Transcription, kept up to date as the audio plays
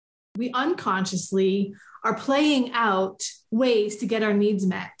we unconsciously are playing out ways to get our needs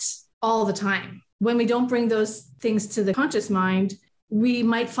met all the time. When we don't bring those things to the conscious mind, we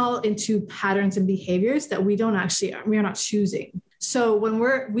might fall into patterns and behaviors that we are not choosing. So when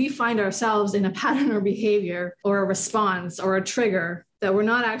we find ourselves in a pattern or behavior or a response or a trigger that we're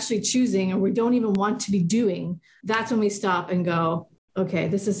not actually choosing or we don't even want to be doing, that's when we stop and go, okay,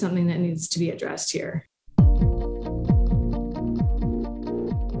 this is something that needs to be addressed here.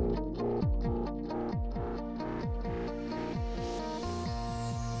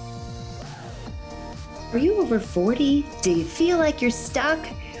 Are you over 40? Do you feel like you're stuck?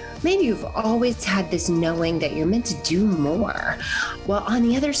 Maybe you've always had this knowing that you're meant to do more. Well, on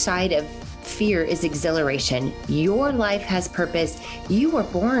the other side of fear is exhilaration. Your life has purpose. You were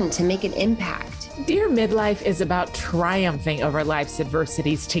born to make an impact. Dear Midlife is about triumphing over life's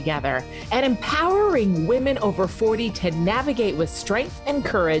adversities together and empowering women over 40 to navigate with strength and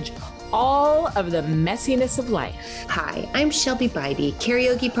courage all of the messiness of life. Hi, I'm Shelby Bybee,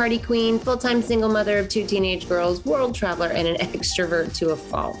 karaoke party queen, full-time single mother of 2 teenage girls, world traveler, and an extrovert to a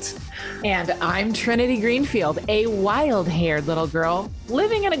fault. And I'm Trinity Greenfield, a wild-haired little girl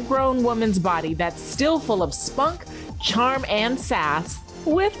living in a grown woman's body that's still full of spunk, charm, and sass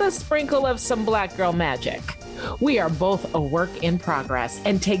with a sprinkle of some black girl magic. We are both a work in progress,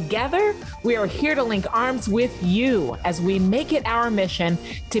 and together we are here to link arms with you as we make it our mission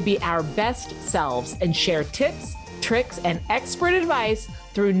to be our best selves and share tips, tricks, and expert advice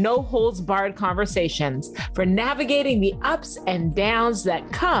through no holds barred conversations for navigating the ups and downs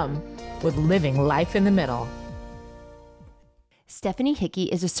that come with living life in the middle. Stephanie Hickey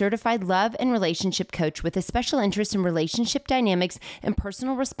is a certified love and relationship coach with a special interest in relationship dynamics and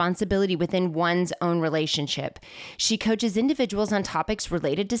personal responsibility within one's own relationship. She coaches individuals on topics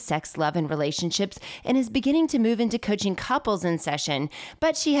related to sex, love, and relationships, and is beginning to move into coaching couples in session.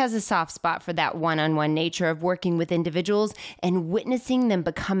 But she has a soft spot for that one-on-one nature of working with individuals and witnessing them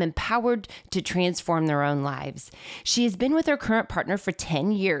become empowered to transform their own lives. She has been with her current partner for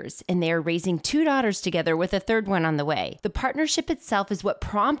 10 years, and they are raising 2 daughters together with a third one on the way. The partnership itself is what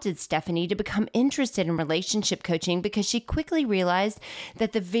prompted Stephanie to become interested in relationship coaching, because she quickly realized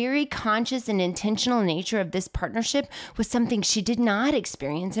that the very conscious and intentional nature of this partnership was something she did not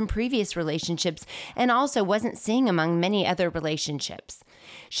experience in previous relationships and also wasn't seeing among many other relationships.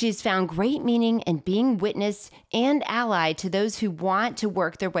 She has found great meaning in being witness and ally to those who want to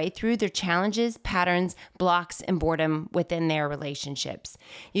work their way through their challenges, patterns, blocks, and boredom within their relationships.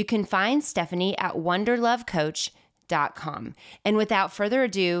 You can find Stephanie at wonderlovecoach.com. And without further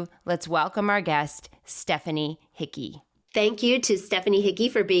ado, let's welcome our guest, Stephanie Hickey. Thank you to Stephanie Hickey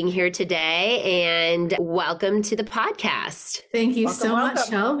for being here today, and welcome to the podcast. Thank you so much,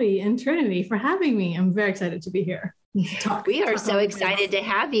 Shelby and Trinity, for having me. I'm very excited to be here. We are so excited to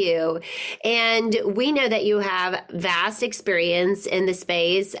have you. And we know that you have vast experience in the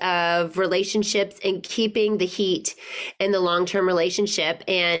space of relationships and keeping the heat in the long-term relationship.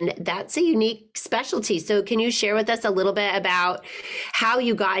 And that's a unique specialty. So can you share with us a little bit about how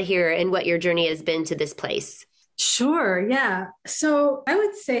you got here and what your journey has been to this place? Sure. Yeah. So I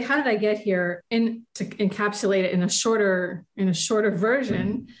would say, how did I get here? And to encapsulate it in a shorter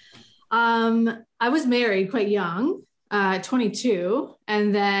version, I was married quite young, 22.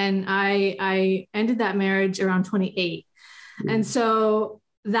 And then I ended that marriage around 28. And so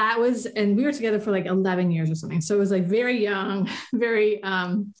and we were together for like 11 years or something. So it was like very young, very,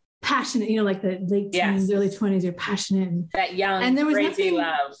 passionate, like the late teens, early 20s, you're passionate. That young, and there was crazy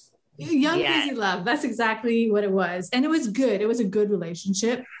love. Crazy love. That's exactly what it was. And it was good. It was a good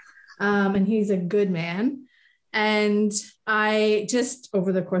relationship. And he's a good man. And I just,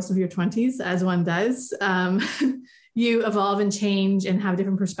 over the course of your 20s, as one does, you evolve and change and have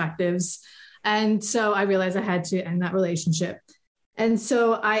different perspectives. And so I realized I had to end that relationship. And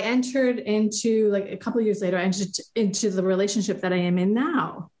so I entered into, like a couple of years later, I entered into the relationship that I am in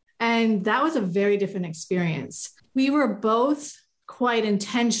now. And that was a very different experience. We were both quite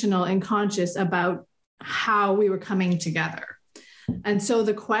intentional and conscious about how we were coming together. And so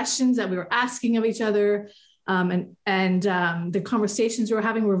the questions that we were asking of each other and the conversations we were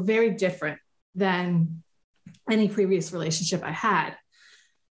having were very different than any previous relationship I had.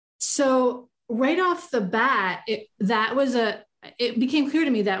 So right off the bat, it became clear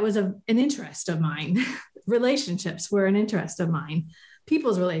to me that was an interest of mine. Relationships were an interest of mine.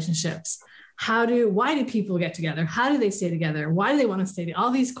 People's relationships. Why do people get together? How do they stay together? Why do they want to stay together?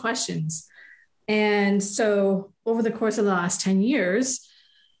 All these questions. And so over the course of the last 10 years,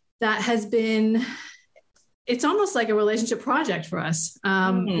 that has been, it's almost like a relationship project for us,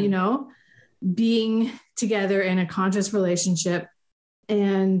 being together in a conscious relationship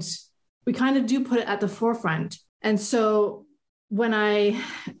and we kind of do put it at the forefront. And so when I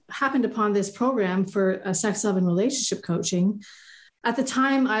happened upon this program for sex, love, and relationship coaching, at the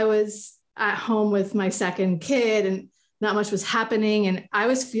time I was at home with my second kid and not much was happening. And I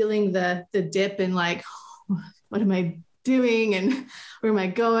was feeling the dip in like, what am I doing? And where am I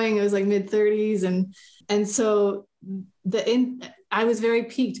going? It was like mid-30s. And so I was very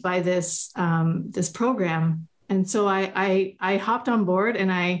piqued by this program. And so I hopped on board, and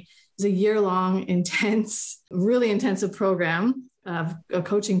it was a year-long really intensive program, a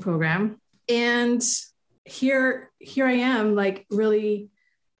coaching program. And here I am, like really,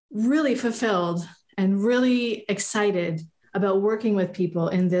 really fulfilled and really excited about working with people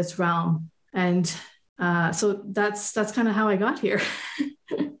in this realm. And so that's kind of how I got here.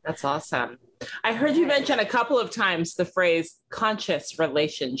 That's awesome. I heard you mention a couple of times the phrase conscious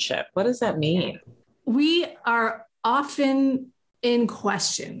relationship. What does that mean? We are often in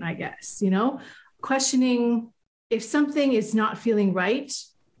question, I guess, questioning if something is not feeling right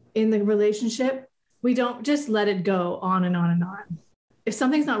in the relationship. We don't just let it go on and on and on. If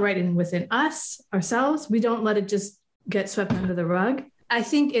something's not right within ourselves, we don't let it just get swept under the rug. I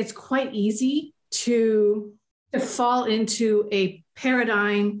think it's quite easy to fall into a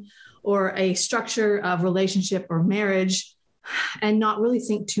paradigm or a structure of relationship or marriage and not really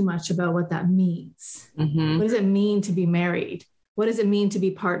think too much about what that means. Mm-hmm. What does it mean to be married? What does it mean to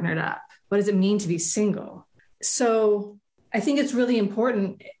be partnered up? What does it mean to be single? So I think it's really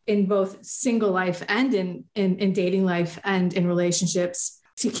important in both single life and in dating life and in relationships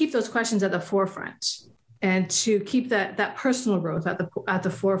to keep those questions at the forefront and to keep that personal growth at the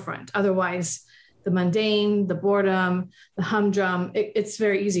forefront. Otherwise, the mundane, the boredom, the humdrum, it's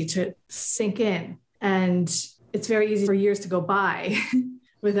very easy to sink in, and it's very easy for years to go by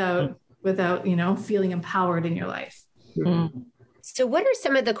without feeling empowered in your life. Mm-hmm. So what are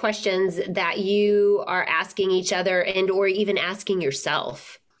some of the questions that you are asking each other or even asking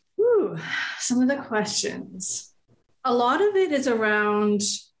yourself? Some of the questions. A lot of it is around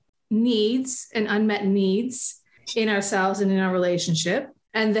needs and unmet needs in ourselves and in our relationship,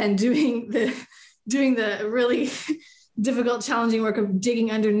 and then doing the really difficult, challenging work of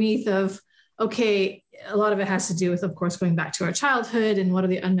digging underneath of, okay, a lot of it has to do with, of course, going back to our childhood and what are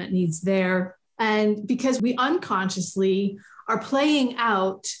the unmet needs there. And because we unconsciously are playing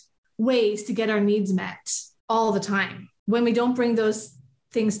out ways to get our needs met all the time. When we don't bring those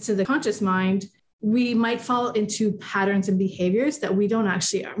things to the conscious mind, we might fall into patterns and behaviors that we are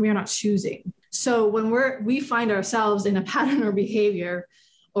not choosing. So when we find ourselves in a pattern or behavior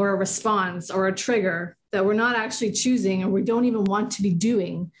or a response or a trigger that we're not actually choosing or we don't even want to be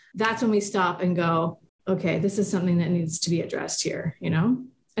doing, that's when we stop and go, okay, this is something that needs to be addressed here,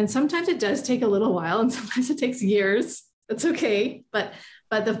 And sometimes it does take a little while, and sometimes it takes years. That's okay. But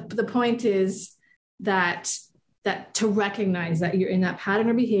the point is that to recognize that you're in that pattern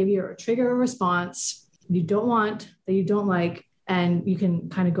or behavior or trigger or response you don't want, that you don't like, and you can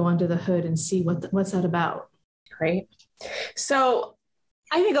kind of go under the hood and see what's that about. Great. So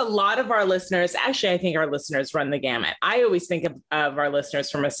I think a lot of our listeners, actually, I think our listeners run the gamut. I always think of our listeners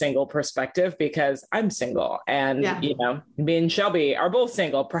from a single perspective because I'm single and, me and Shelby are both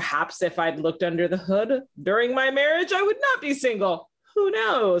single. Perhaps if I'd looked under the hood during my marriage, I would not be single. Who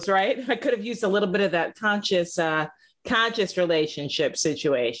knows, right? I could have used a little bit of that conscious relationship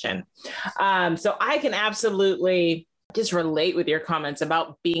situation. So I can absolutely just relate with your comments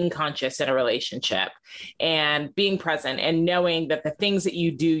about being conscious in a relationship and being present and knowing that the things that you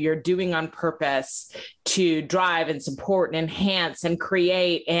do, you're doing on purpose to drive and support and enhance and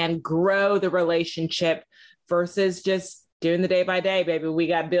create and grow the relationship versus just doing the day by day, baby. We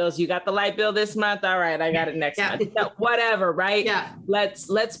got bills. You got the light bill this month. All right. I got it next month. So whatever. Right. Yeah.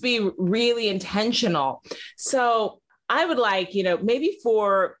 Let's be really intentional. So I would like, maybe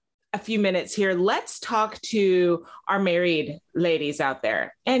for a few minutes here, let's talk to our married ladies out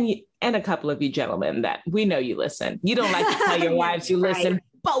there and a couple of you gentlemen that we know you listen. You don't like to tell your wives you listen,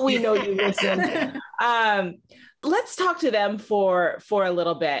 but we know you listen. Let's talk to them for a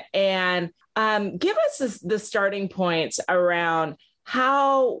little bit and give us the starting points around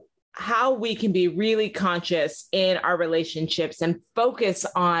how we can be really conscious in our relationships and focus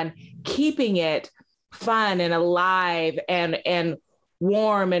on keeping it fun and alive and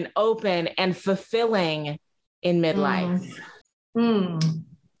warm and open and fulfilling in midlife.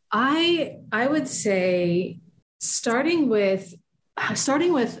 I would say starting with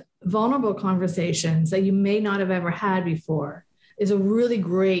vulnerable conversations that you may not have ever had before is a really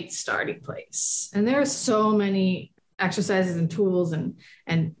great starting place. And there are so many exercises and tools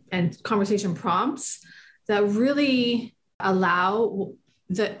and conversation prompts that really allow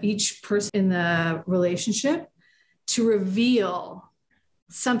each person in the relationship to reveal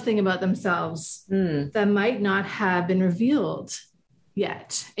something about themselves that might not have been revealed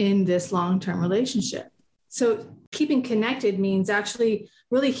yet in this long-term relationship. So keeping connected means actually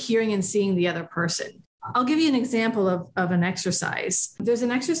really hearing and seeing the other person. I'll give you an example of an exercise. There's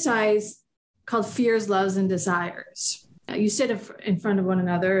an exercise called fears, loves, and desires. You sit in front of one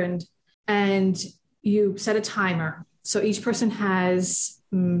another and you set a timer. So each person has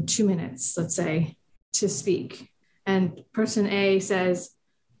 2 minutes, let's say, to speak. And person A says,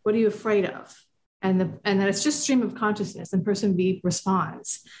 what are you afraid of? And then it's just stream of consciousness, and person B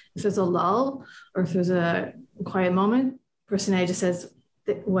responds. If there's a lull or if there's a quiet moment, person A just says,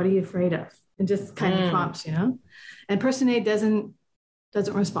 what are you afraid of? And just kind of prompts, and person A doesn't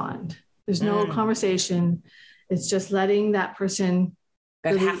respond. There's no conversation. It's just letting that person.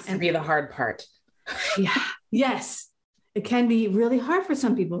 That really, has to be the hard part. Yeah. Yes. It can be really hard for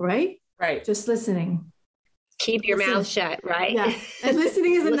some people, right? Right. Just listening. Keep your mouth shut, right? Yeah. And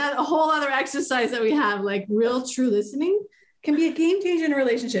listening is a whole other exercise that we have, like real true listening can be a game changer in a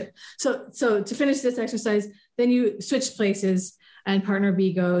relationship. So to finish this exercise, then you switch places and partner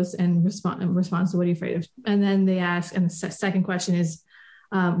B goes and responds to what are you afraid of? And then they ask, and the second question is,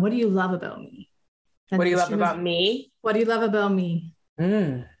 what do you love about me? And what do you love about me? What do you love about me?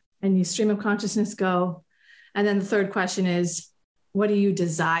 And you stream of consciousness go. And then the third question is, what do you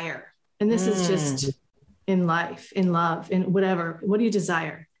desire? And this is just in life, in love, in whatever. What do you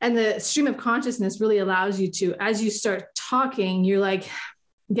desire? And the stream of consciousness really allows you to, as you start talking, you're like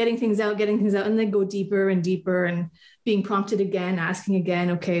getting things out, and then go deeper and deeper and being prompted again, asking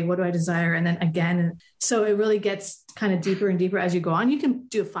again, okay, what do I desire? And then again. And so it really gets kind of deeper and deeper as you go on. You can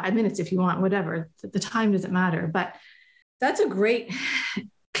do 5 minutes if you want, whatever. The time doesn't matter. But that's a great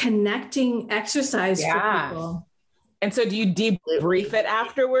connecting exercise for people. And so do you debrief it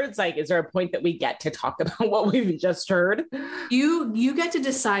afterwards? Like, is there a point that we get to talk about what we've just heard? You get to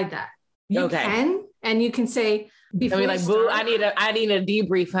decide that. You can, and you can say, before I mean, like, boo, I need a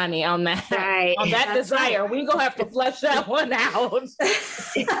debrief, honey, on that. Right. On that desire. Right. We gonna have to flesh that one out.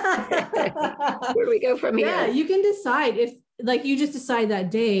 Where do we go from here? Yeah, you can decide if, like, you just decide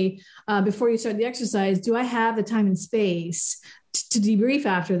that day before you start the exercise, do I have the time and space to debrief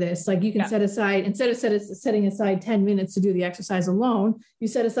after this? Like, you can set aside, instead of setting aside 10 minutes to do the exercise alone, you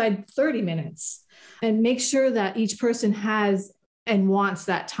set aside 30 minutes and make sure that each person has and wants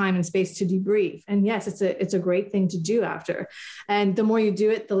that time and space to debrief. And yes, it's a great thing to do after. And the more you do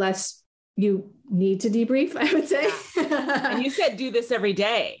it, the less you need to debrief, I would say. And you said do this every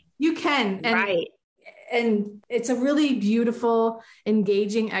day. You can. And, right. And it's a really beautiful,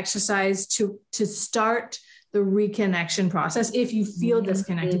 engaging exercise to start the reconnection process. If you feel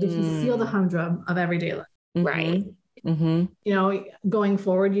disconnected, if you feel the humdrum of everyday life. Right. Going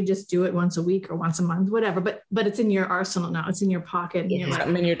forward, you just do it once a week or once a month, whatever, but it's in your arsenal now. It's in your pocket. And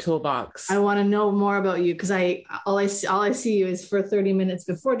something in your toolbox. I want to know more about you, because all I see you is for 30 minutes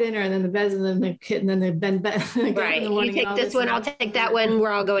before dinner, and then the beds, and then the kid, and then the bed. Right. You take this one, I'll take that one.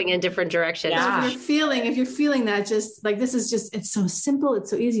 We're all going in different directions. Yeah. So if you're feeling that, just like, this is just, it's so simple. It's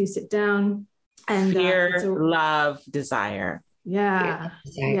so easy. You sit down and fear, love, desire. Yeah.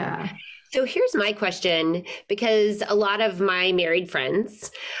 Yeah. So here's my question, because a lot of my married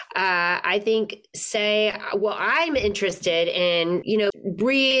friends, I think, say, well, I'm interested in,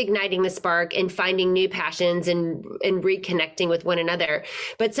 reigniting the spark and finding new passions and reconnecting with one another.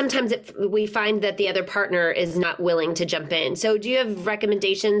 But sometimes we find that the other partner is not willing to jump in. So do you have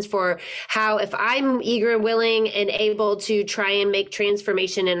recommendations for how, if I'm eager and willing and able to try and make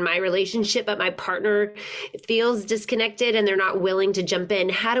transformation in my relationship, but my partner feels disconnected and they're not willing to jump in,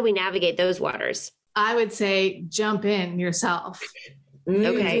 how do we navigate those waters? I would say jump in yourself.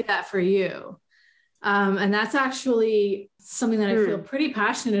 Okay. Do that for you. And that's actually something that I feel pretty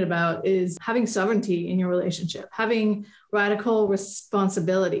passionate about, is having sovereignty in your relationship, having radical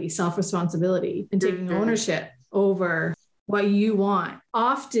responsibility, self-responsibility, and taking ownership over what you want.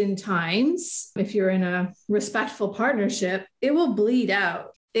 Oftentimes, if you're in a respectful partnership, it will bleed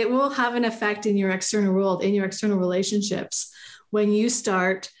out. It will have an effect in your external world, in your external relationships. When you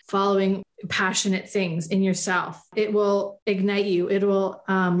start following passionate things in yourself, it will ignite you. It will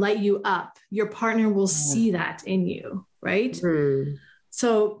light you up. Your partner will see that in you, right?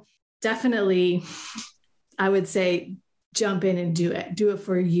 So definitely, I would say jump in and do it. Do it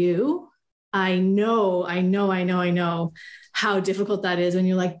for you. I know how difficult that is when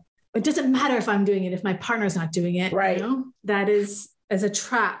you're like, it doesn't matter if I'm doing it, if my partner's not doing it. Right. That is as a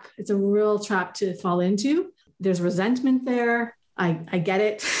trap. It's a real trap to fall into. There's resentment there. I get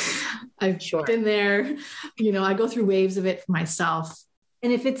it. I've been there. I go through waves of it for myself.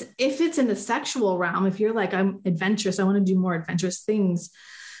 And if it's in the sexual realm, if you're like, I'm adventurous, I want to do more adventurous things,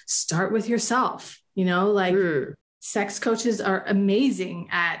 start with yourself. Like sex coaches are amazing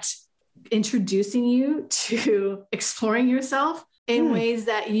at introducing you to exploring yourself in ways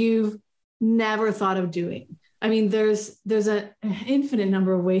that you've never thought of doing. I mean, there's an infinite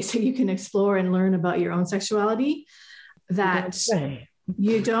number of ways that you can explore and learn about your own sexuality that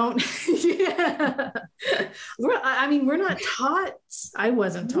you don't. Yeah. We're not taught. I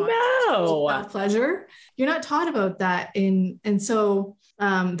wasn't taught about pleasure. You're not taught about that. And so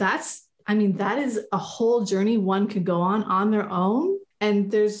that is a whole journey one could go on their own.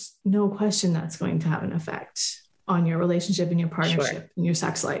 And there's no question that's going to have an effect on your relationship and your partnership and your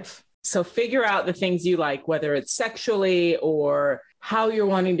sex life. So figure out the things you like, whether it's sexually or how you're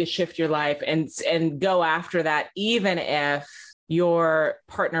wanting to shift your life, and go after that, even if your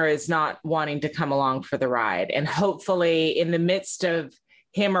partner is not wanting to come along for the ride. And hopefully in the midst of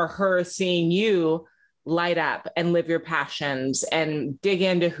him or her seeing you light up and live your passions and dig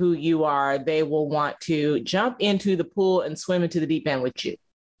into who you are, they will want to jump into the pool and swim into the deep end with you.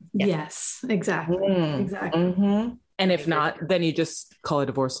 Yes, exactly. Exactly. Mm-hmm. And if not, then you just call a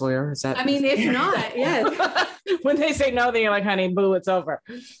divorce lawyer. Is that? If not, yes. When they say no, then you're like, honey, boo, it's over.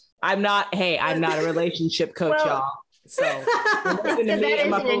 I'm not a relationship coach, y'all. So that is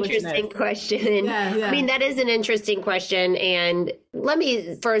an interesting question. Yeah. I mean, that is an interesting question. And let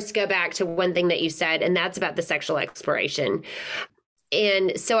me first go back to one thing that you said, and that's about the sexual exploration.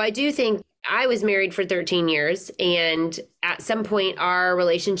 And so I do think I was married for 13 years, and at some point our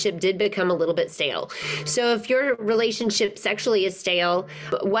relationship did become a little bit stale. So if your relationship sexually is stale,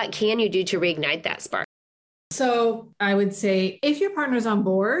 what can you do to reignite that spark? So I would say if your partner's on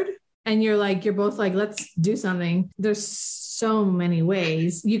board and you're both like, let's do something, there's so many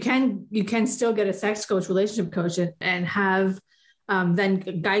ways. You can still get a sex coach, relationship coach, and have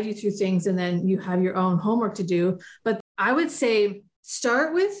then guide you through things, and then you have your own homework to do. But I would say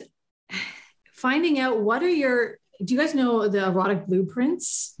start with finding out do you guys know the erotic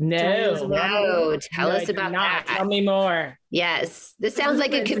blueprints? No. Tell us about that. Tell me more. Yes. This sounds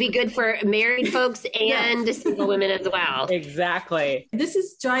like it could be good for married folks and single women as well. Exactly. This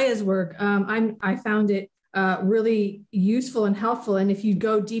is Jaya's work. I found it really useful and helpful. And if you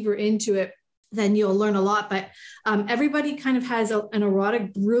go deeper into it, then you'll learn a lot. But everybody kind of has an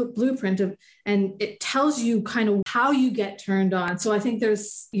erotic blueprint and it tells you kind of how you get turned on. So I think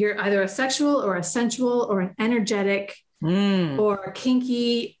you're either a sexual or a sensual or an energetic or a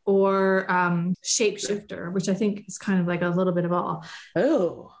kinky or shapeshifter, which I think is kind of like a little bit of all.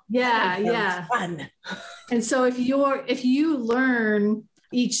 Oh, yeah. Fun. And so if you learn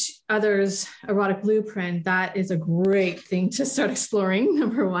each other's erotic blueprint, that is a great thing to start exploring,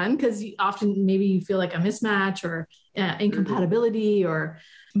 number one, because often maybe you feel like a mismatch or incompatibility, or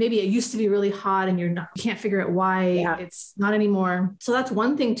maybe it used to be really hot and you can't figure out why it's not anymore. So that's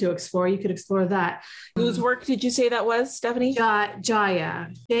one thing to explore. You could explore that. Whose work did you say that was, Stephanie? Jaya,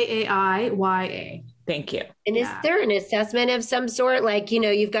 Jaiya. Thank you. And is there an assessment of some sort? Like,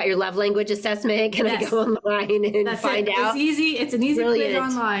 you've got your love language assessment. Can I go online and find out? It's easy. It's an easy quiz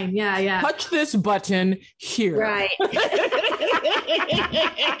online. Yeah. Touch this button here. Right.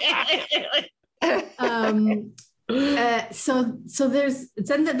 So there's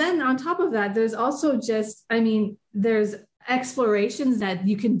then on top of that, there's also there's explorations that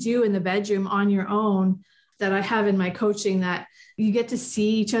you can do in the bedroom on your own that I have in my coaching, that you get to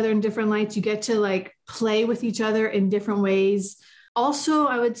see each other in different lights. You get to play with each other in different ways. Also,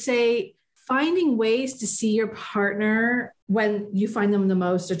 I would say finding ways to see your partner when you find them the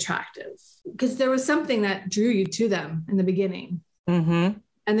most attractive, because there was something that drew you to them in the beginning. Mm-hmm.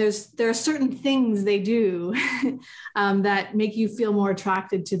 And there are certain things they do that make you feel more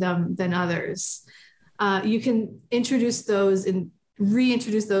attracted to them than others. You can introduce those and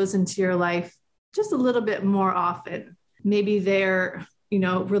reintroduce those into your life just a little bit more often. Maybe they're,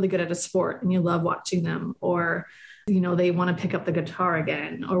 really good at a sport and you love watching them, or, they want to pick up the guitar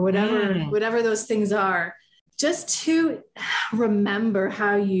again, or whatever those things are, just to remember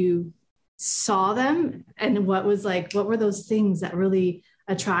how you saw them and what were those things that really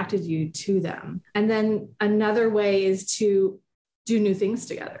attracted you to them. And then another way is to do new things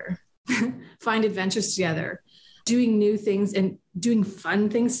together, find adventures together. Doing new things and doing fun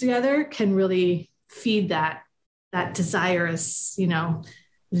things together can really feed that desirous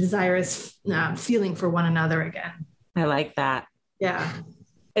feeling for one another again. I like that. Yeah.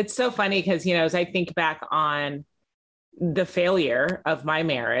 It's so funny because, as I think back on the failure of my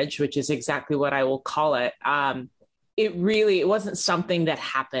marriage, which is exactly what I will call it, it wasn't something that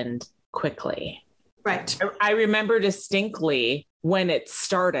happened quickly. Right. I remember distinctly when it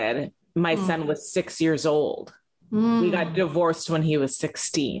started, my son was 6 years old. We got divorced when he was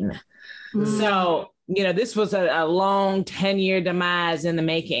 16. So, this was a long 10-year demise in the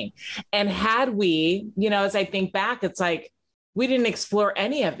making. And had we, as I think back, it's like, we didn't explore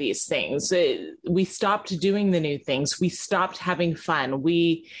any of these things. We stopped doing the new things. We stopped having fun.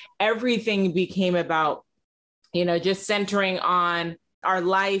 Everything became about, just centering on our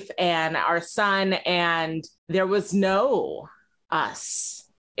life and our son. And there was no us.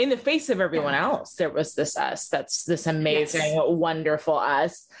 In the face of everyone else, there was this us. That's this amazing, wonderful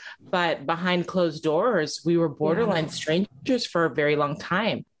us. But behind closed doors, we were borderline strangers for a very long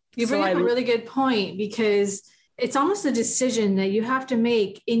time. You bring up a really good point, because it's almost a decision that you have to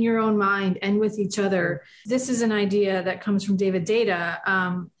make in your own mind and with each other. This is an idea that comes from David Data.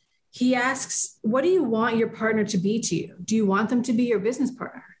 He asks, what do you want your partner to be to you? Do you want them to be your business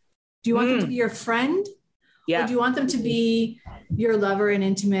partner? Do you want them to be your friend? Yeah. Or do you want them to be your lover and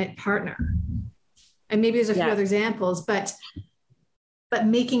intimate partner? And maybe there's a few other examples, but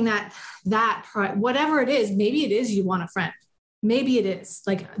making that whatever it is, maybe it is you want a friend. Maybe it is.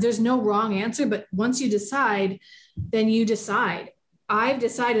 Like, there's no wrong answer, but once you decide, then you decide. I've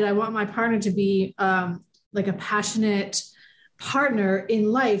decided I want my partner to be like a passionate partner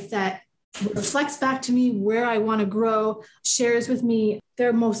in life that reflects back to me where I want to grow, shares with me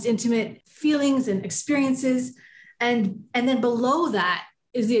their most intimate feelings and experiences. And then below that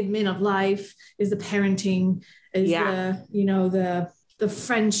is the admin of life, is the parenting, is the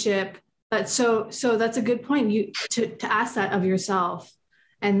friendship. But so that's a good point. You to ask that of yourself,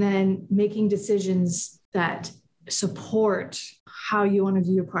 and then making decisions that support how you want to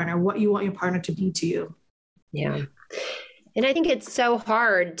view your partner, what you want your partner to be to you. Yeah. And I think it's so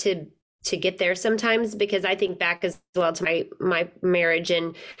hard to get there sometimes, because I think back as well to my marriage.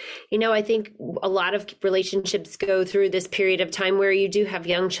 And, I think a lot of relationships go through this period of time where you do have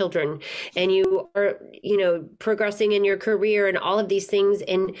young children and you are, progressing in your career and all of these things.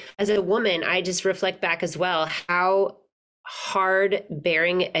 And as a woman, I just reflect back as well, how hard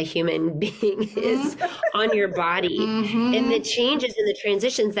bearing a human being is on your body, and the changes and the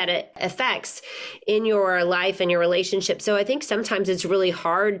transitions that it affects in your life and your relationship. So I think sometimes it's really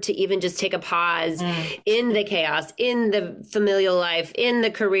hard to even just take a pause in the chaos, in the familial life, in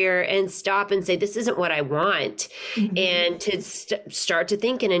the career, and stop and say, this isn't what I want. And to start to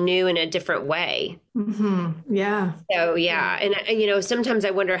think in a new and a different way. Yeah. So, yeah. And, sometimes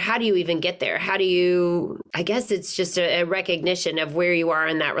I wonder, how do you even get there? I guess it's just a recognition of where you are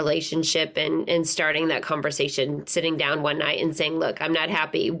in that relationship, and starting that conversation, sitting down one night and saying, look, I'm not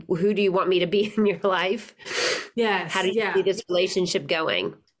happy. Who do you want me to be in your life? Yes. How do you see this relationship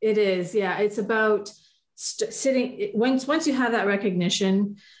going? It is. Yeah. It's about sitting. Once you have that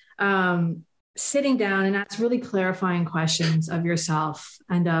recognition, sitting down and ask really clarifying questions of yourself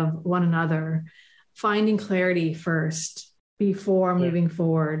and of one another, finding clarity first before moving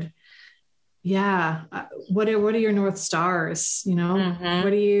forward. Yeah. What are your North Stars? What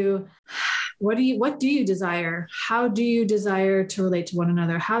do you desire? How do you desire to relate to one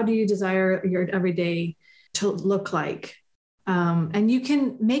another? How do you desire your everyday to look like? And you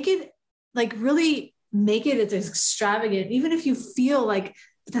can make it really make it as extravagant, even if you feel like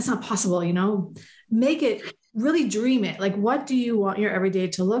that's not possible, make it, really dream it. Like, what do you want your everyday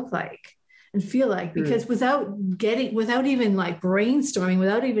to look like and feel like? Because without even brainstorming,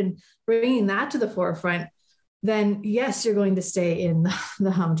 without even bringing that to the forefront, then yes, you're going to stay in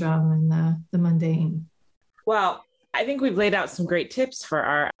the humdrum and the mundane. Well, I think we've laid out some great tips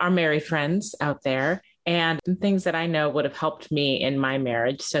for our married friends out there, and things that I know would have helped me in my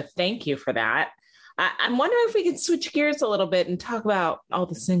marriage. So thank you for that. I'm wondering if we could switch gears a little bit and talk about all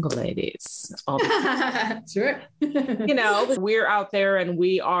the single ladies. Sure. We're out there and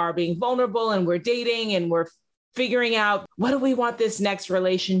we are being vulnerable, and we're dating, and we're figuring out, what do we want this next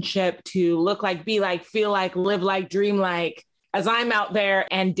relationship to look like, be like, feel like, live like, dream like. As I'm out there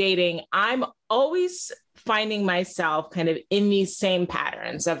and dating, I'm always finding myself kind of in these same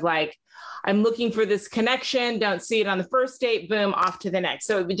patterns of I'm looking for this connection, don't see it on the first date, boom, off to the next.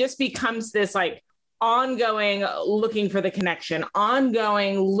 So it just becomes this ongoing looking for the connection,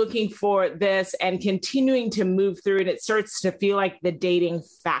 ongoing looking for this, and continuing to move through it. It starts to feel like the dating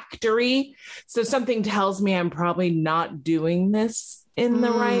factory. So something tells me I'm probably not doing this in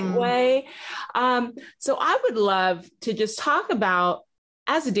the right way. So I would love to just talk about,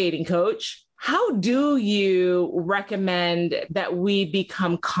 as a dating coach, how do you recommend that we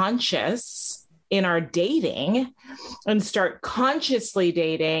become conscious in our dating and start consciously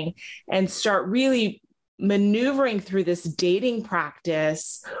dating and start really maneuvering through this dating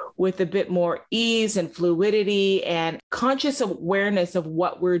practice with a bit more ease and fluidity and conscious awareness of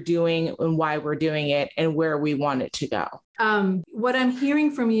what we're doing and why we're doing it and where we want it to go. What I'm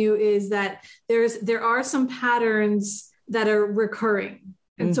hearing from you is that there are some patterns that are recurring.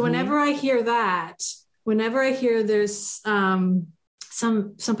 And so whenever I hear there's some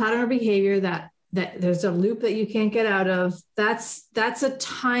pattern of behavior that there's a loop that you can't get out of, that's a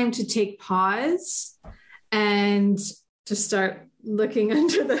time to take pause and to start looking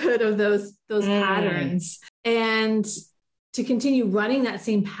under the hood of those patterns. And to continue running that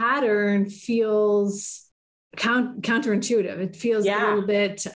same pattern feels counterintuitive. It feels a little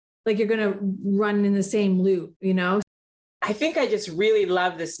bit like you're going to run in the same loop, you know? I think I just really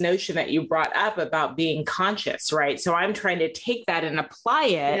love this notion that you brought up about being conscious, right? So I'm trying to take that and apply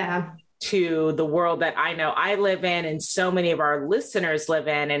it to the world that I know I live in and so many of our listeners live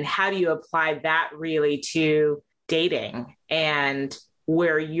in. And how do you apply that really to dating and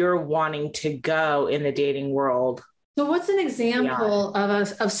where you're wanting to go in the dating world? So what's an example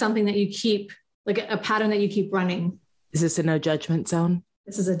of something that you keep, like a pattern that you keep running? Is this a no judgment zone?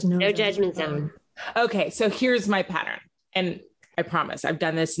 This is a no judgment zone. Okay, so here's my pattern. And I promise I've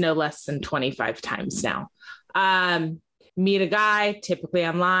done this no less than 25 times now. Meet a guy, typically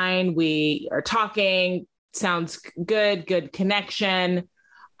online. We are talking, sounds good connection.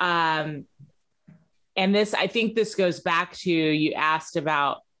 And this, I think this goes back to, you asked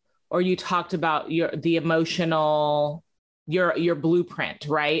about, or you talked about the emotional, your blueprint,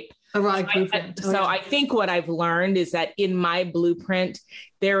 right? Erotic blueprint. I think what I've learned is that in my blueprint,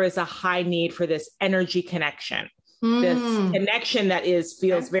 there is a high need for this energy connection. This connection that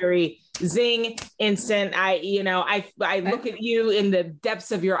feels very zing, instant. I look at you in the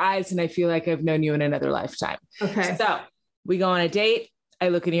depths of your eyes and I feel like I've known you in another lifetime. Okay. So we go on a date. I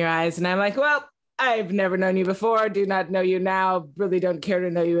look in your eyes and I'm like, well, I've never known you before. Do not know you now. Really don't care to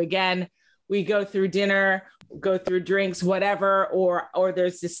know you again. We go through dinner, go through drinks, whatever, or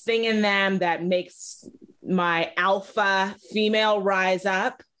there's this thing in them that makes my alpha female rise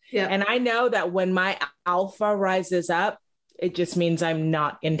up. Yeah. And I know that when my alpha rises up, it just means I'm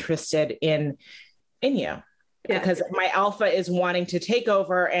not interested in you. Because my alpha is wanting to take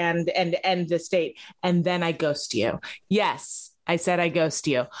over and end this date. And then I ghost you. Yes, I said I ghost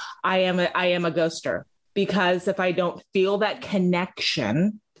you. I am a ghoster, because if I don't feel that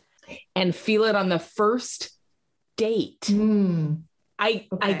connection and feel it on the first date,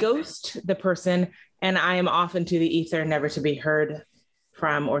 I ghost the person and I am off into the ether, never to be heard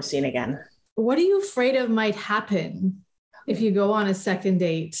from or seen again. What are you afraid of might happen if you go on a second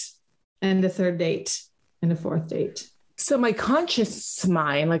date and a third date and a fourth date? So my conscious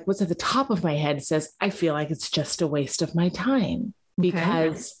mind, like what's at the top of my head, says, I feel like it's just a waste of my time.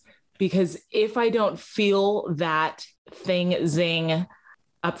 Because if I don't feel that thing zing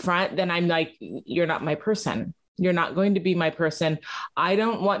up front, then I'm like, you're not my person. You're not going to be my person. I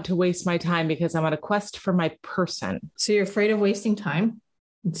don't want to waste my time because I'm on a quest for my person. So you're afraid of wasting time?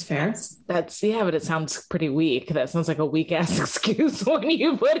 It's fair. But it sounds pretty weak. That sounds like a weak ass excuse when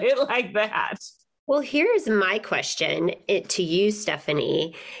you put it like that. Well, here's my question to you,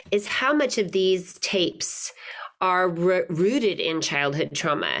 Stephanie, is how much of these tapes are rooted in childhood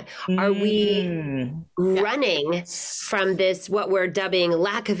trauma? Are we running from this, what we're dubbing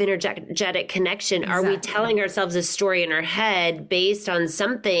lack of energetic connection? Exactly. Are we telling ourselves a story in our head based on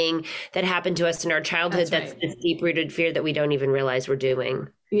something that happened to us in our childhood that's this deep-rooted fear that we don't even realize we're doing?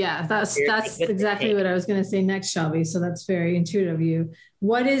 Yeah, that's exactly what I was going to say next, Shelby. So that's very intuitive of you.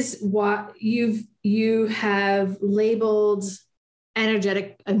 What you have labeled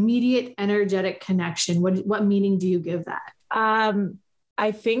immediate energetic connection? What meaning do you give that?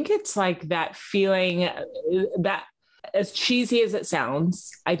 I think it's like that feeling that, as cheesy as it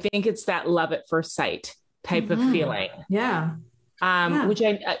sounds, I think it's that love at first sight type of feeling. Yeah.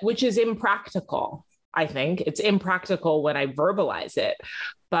 Which is impractical. I think it's impractical when I verbalize it,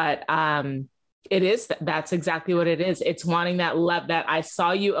 but it is, that's exactly what it is. It's wanting that love, that I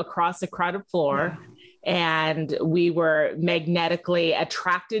saw you across a crowded floor and we were magnetically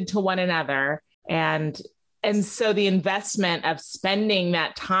attracted to one another. And so the investment of spending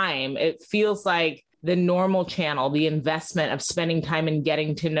that time, it feels like the normal channel, the investment of spending time and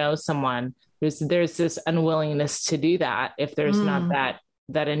getting to know someone. There's this unwillingness to do that if there's not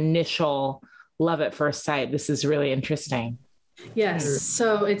that initial love at first sight. This is really interesting. Yes.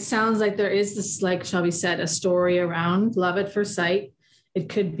 So it sounds like there is this, like Shelby said, a story around love at first sight. It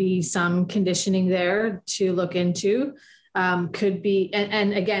could be some conditioning there to look into. could be,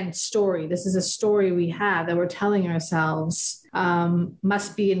 and again, story. This is a story we have that we're telling ourselves,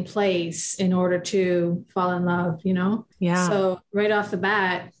 must be in place in order to fall in love, Yeah. So right off the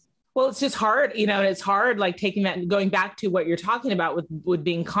bat. Well, it's just hard, it's hard, like taking that and going back to what you're talking about with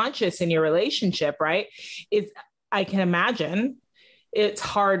being conscious in your relationship, right? I can imagine it's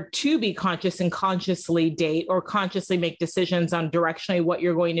hard to be conscious and consciously date or consciously make decisions on directionally what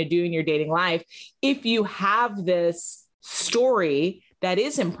you're going to do in your dating life if you have this story that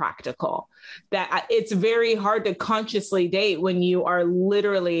is impractical. That it's very hard to consciously date when you are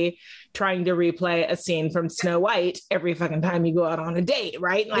literally trying to replay a scene from Snow White every fucking time you go out on a date,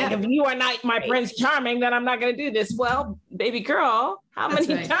 right? Like, if you are not my Prince Charming, then I'm not going to do this. Well, baby girl, how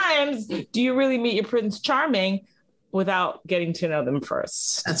many times do you really meet your Prince Charming without getting to know them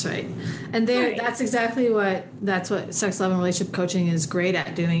first? That's right. And that's exactly what sex, love, and relationship coaching is great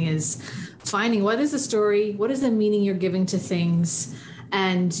at doing, is finding what is the story, what is the meaning you're giving to things.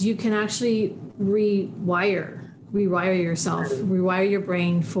 And you can actually rewire yourself, rewire your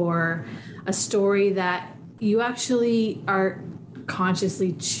brain for a story that you actually are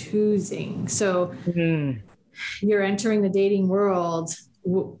consciously choosing. So you're entering the dating world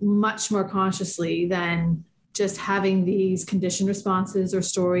much more consciously than just having these conditioned responses or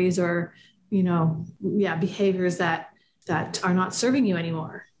stories or, behaviors that are not serving you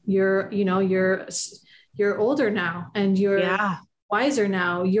anymore. You're older now, and you're wiser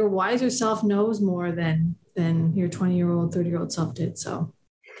now. Your wiser self knows more than your 20-year-old, 30-year-old self did. So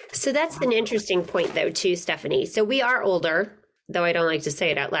that's an interesting point, though, too, Stephanie. So we are older, though I don't like to say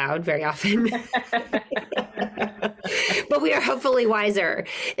it out loud very often. But we are hopefully wiser.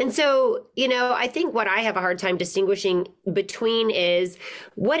 And so, I think what I have a hard time distinguishing between is,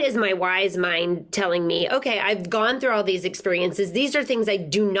 what is my wise mind telling me? Okay, I've gone through all these experiences. These are things I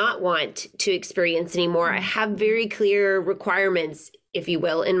do not want to experience anymore. I have very clear requirements, if you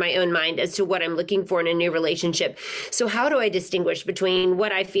will, in my own mind as to what I'm looking for in a new relationship. So how do I distinguish between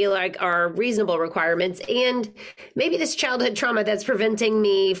what I feel like are reasonable requirements and maybe this childhood trauma that's preventing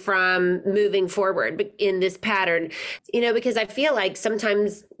me from moving forward in this pattern? Because I feel like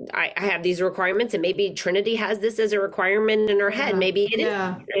sometimes I have these requirements, and maybe Trinity has this as a requirement in her head. Maybe it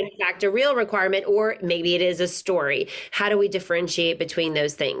is in fact a real requirement, or maybe it is a story. How do we differentiate between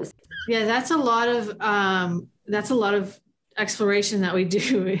those things? Yeah, that's a lot of exploration that we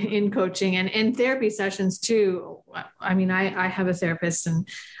do in coaching and in therapy sessions too. I mean, I have a therapist and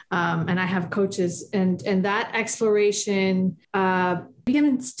I have coaches, and that exploration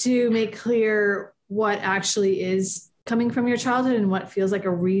begins to make clear what actually is coming from your childhood and what feels like a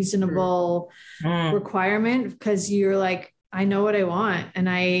reasonable requirement, because you're like, I know what I want, and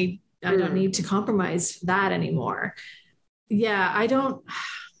I don't need to compromise that anymore. Yeah, I don't,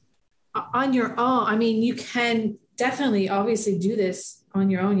 on your own. I mean, you can definitely obviously do this on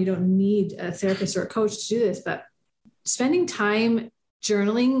your own. You don't need a therapist or a coach to do this, but spending time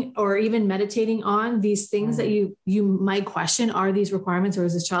journaling or even meditating on these things that you might question, are these requirements or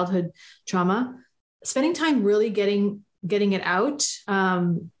is this childhood trauma? Spending time really getting it out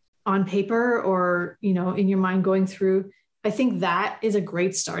on paper or, in your mind, going through. I think that is a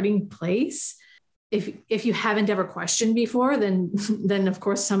great starting place. If you haven't ever questioned before, then of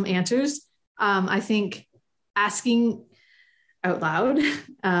course some answers. I think asking out loud,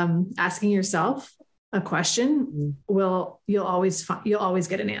 asking yourself a question you'll always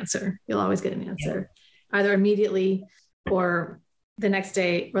get an answer. You'll always get an answer, either immediately or the next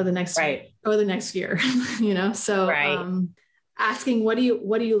day or the next or the next year. So asking what are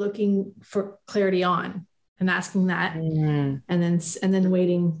you looking for clarity on, and asking that, and then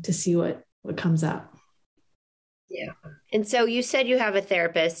waiting to see what comes up. Yeah. And so you said you have a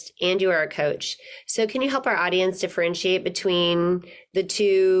therapist and you are a coach. So can you help our audience differentiate between the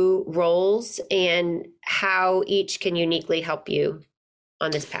two roles and how each can uniquely help you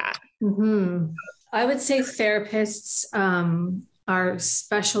on this path? Mm-hmm. I would say therapists are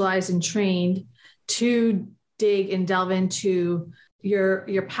specialized and trained to dig and delve into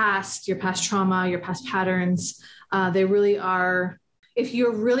your past trauma, your past patterns. They really are. If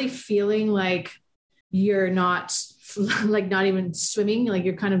you're really feeling like you're not even swimming, like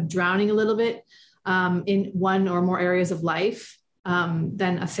you're kind of drowning a little bit in one or more areas of life,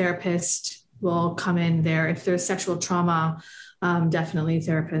 then a therapist will come in there. If there's sexual trauma, definitely a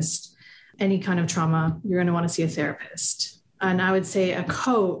therapist. Any kind of trauma, you're going to want to see a therapist. And I would say a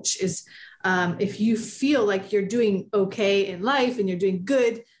coach is, if you feel like you're doing okay in life and you're doing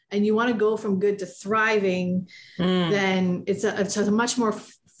good and you want to go from good to thriving, then it's a much more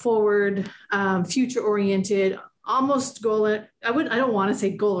forward, future oriented, almost goal. I don't want to say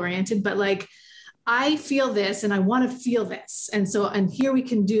goal oriented, but like I feel this and I want to feel this. And so, and here we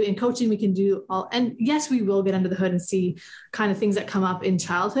can do in coaching, we can do all, and yes, we will get under the hood and see kind of things that come up in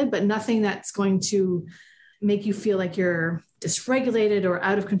childhood, but nothing that's going to make you feel like you're dysregulated or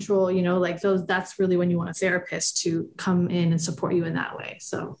out of control, like those, that's really when you want a therapist to come in and support you in that way.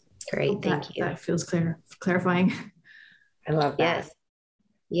 So great. Thank you. That feels clarifying. I love that. Yes.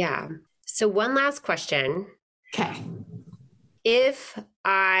 Yeah. So one last question. Okay. If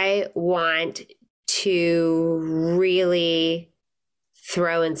I want to really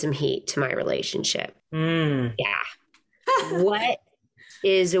throw in some heat to my relationship, what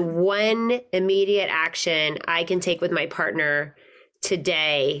is one immediate action I can take with my partner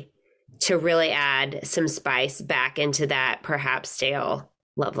today to really add some spice back into that perhaps stale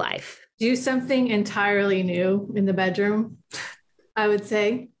love life? Do something entirely new in the bedroom. I would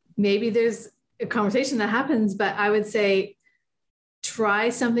say maybe there's a conversation that happens, but I would say try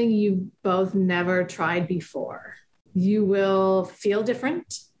something you both never tried before. You will feel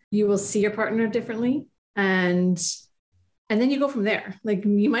different. You will see your partner differently. And then you go from there. Like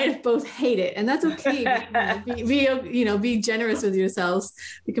you might both hate it, and that's okay. Be generous with yourselves,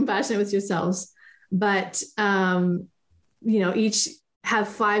 be compassionate with yourselves. But each have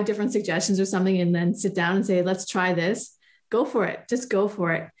 5 different suggestions or something, and then sit down and say, let's try this. Go for it. Just go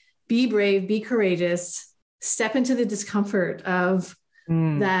for it. Be brave, be courageous, step into the discomfort of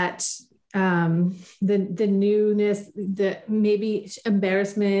that, the newness, the maybe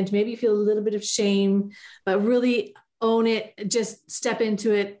embarrassment, maybe you feel a little bit of shame, but really own it, just step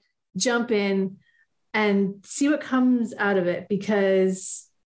into it, jump in and see what comes out of it. Because,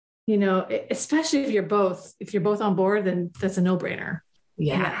 especially if you're both on board, then that's a no-brainer.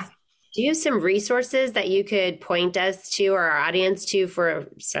 Yeah. Do you have some resources that you could point us to or our audience to for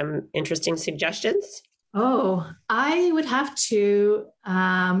some interesting suggestions? Oh, I would have to,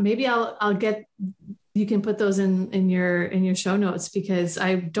 maybe I'll get, you can put those in your show notes, because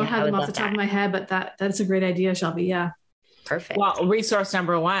I don't have them off the top of my head, but that's a great idea, Shelby. Yeah. Perfect. Well, resource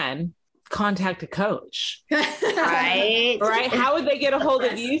number 1, contact a coach. Right. Right. How would they get a hold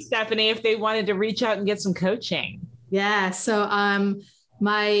of you, Stephanie, if they wanted to reach out and get some coaching? Yeah. So, I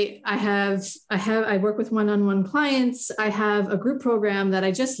work with one-on-one clients. I have a group program that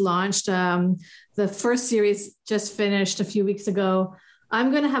I just launched. The first series just finished a few weeks ago. I'm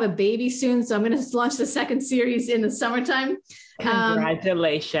going to have a baby soon, so I'm going to launch the second series in the summertime.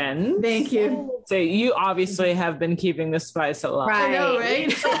 Congratulations. Thank you. So you obviously have been keeping the spice alive. Right. I know,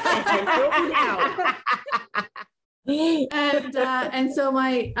 right? And so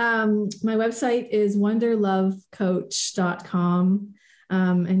my website is wonderlovecoach.com.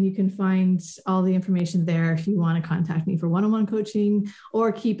 And you can find all the information there if you want to contact me for one-on-one coaching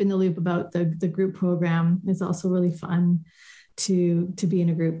or keep in the loop about the group program. It's also really fun to be in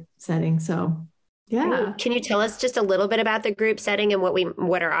a group setting. So, yeah. Can you tell us just a little bit about the group setting and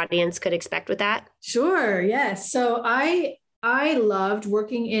what our audience could expect with that? Sure. Yes. So I loved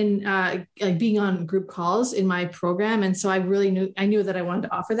working in like being on group calls in my program. And so I knew that I wanted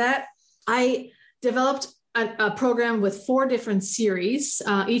to offer that. I developed a program with 4 different series,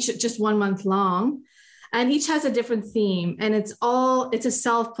 each just 1 month long, and each has a different theme. And it's a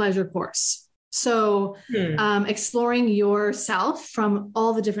self-pleasure course. So exploring yourself from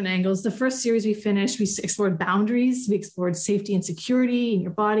all the different angles. The first series we finished, we explored boundaries. We explored safety and security in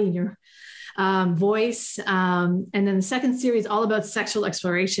your body and your voice. And then the second series, all about sexual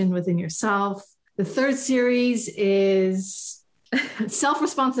exploration within yourself. The third series is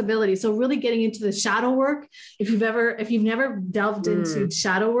self-responsibility. So really getting into the shadow work. If you've never delved into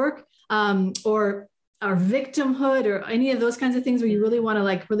shadow work, or victimhood or any of those kinds of things where you really want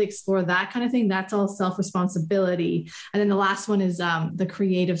to really explore that kind of thing, that's all self-responsibility. And then the last one is the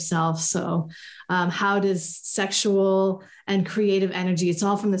creative self. So how does sexual and creative energy, it's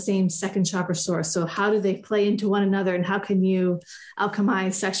all from the same second chakra source. So how do they play into one another, and how can you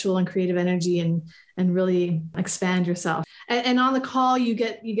alchemize sexual and creative energy and really expand yourself? And on the call, you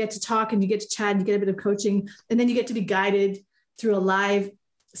get to talk and you get to chat and you get a bit of coaching, and then you get to be guided through a live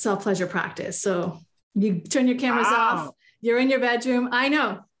self-pleasure practice. So you turn your cameras off, you're in your bedroom. I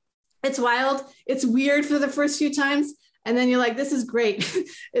know it's wild. It's weird for the first few times. And then you're like, this is great.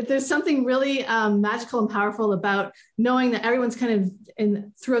 There's something really magical and powerful about knowing that everyone's kind of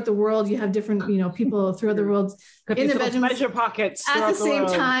throughout the world. You have different, people throughout the world in their bedrooms, pleasure pockets at the same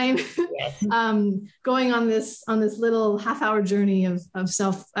time, going on this little half-hour journey of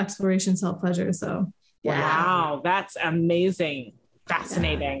self-exploration, self-pleasure. So, yeah. Wow, that's amazing.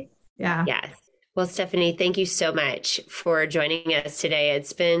 Fascinating. Yeah. Yes. Well, Stephanie, thank you so much for joining us today.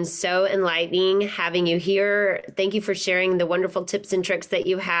 It's been so enlightening having you here. Thank you for sharing the wonderful tips and tricks that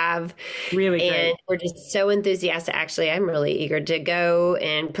you have. Really great. And we're just so enthusiastic. Actually, I'm really eager to go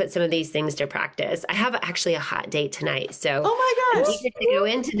and put some of these things to practice. I have actually a hot date tonight. So Oh my gosh. I'm eager to go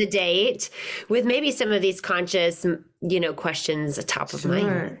into the date with maybe some of these conscious, questions top of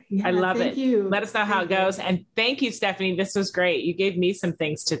mind. Yeah, I love thank it. you. Let us know how it goes. And thank you, Stephanie. This was great. You gave me some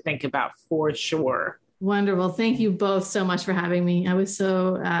things to think about for sure. Wonderful. Thank you both so much for having me. I was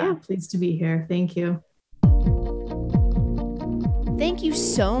so pleased to be here. Thank you. Thank you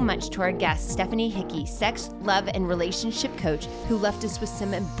so much to our guest, Stephanie Hickey, sex, love, and relationship coach, who left us with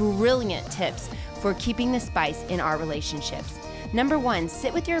some brilliant tips for keeping the spice in our relationships. Number 1,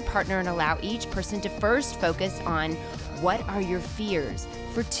 sit with your partner and allow each person to first focus on what are your fears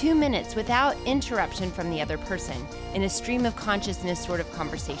for 2 minutes without interruption from the other person in a stream of consciousness sort of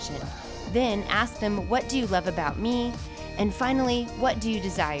conversation. Then ask them, what do you love about me? And finally, what do you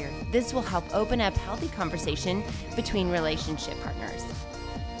desire? This will help open up healthy conversation between relationship partners.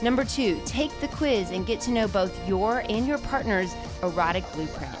 Number 2, take the quiz and get to know both your and your partner's erotic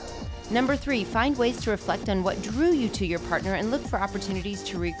blueprint. Number 3, find ways to reflect on what drew you to your partner and look for opportunities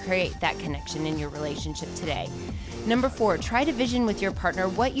to recreate that connection in your relationship today. Number 4, try to vision with your partner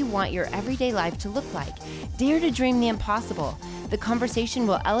what you want your everyday life to look like. Dare to dream the impossible. The conversation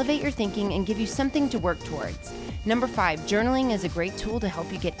will elevate your thinking and give you something to work towards. Number 5, journaling is a great tool to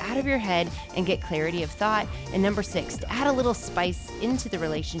help you get out of your head and get clarity of thought. And number 6, to add a little spice into the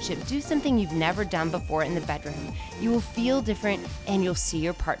relationship, do something you've never done before in the bedroom. You will feel different and you'll see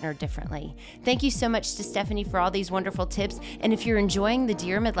your partner differently. Thank you so much to Stephanie for all these wonderful tips. And if you're enjoying the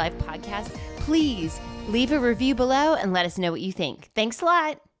Dear Midlife podcast, please leave a review below and let us know what you think. Thanks a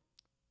lot.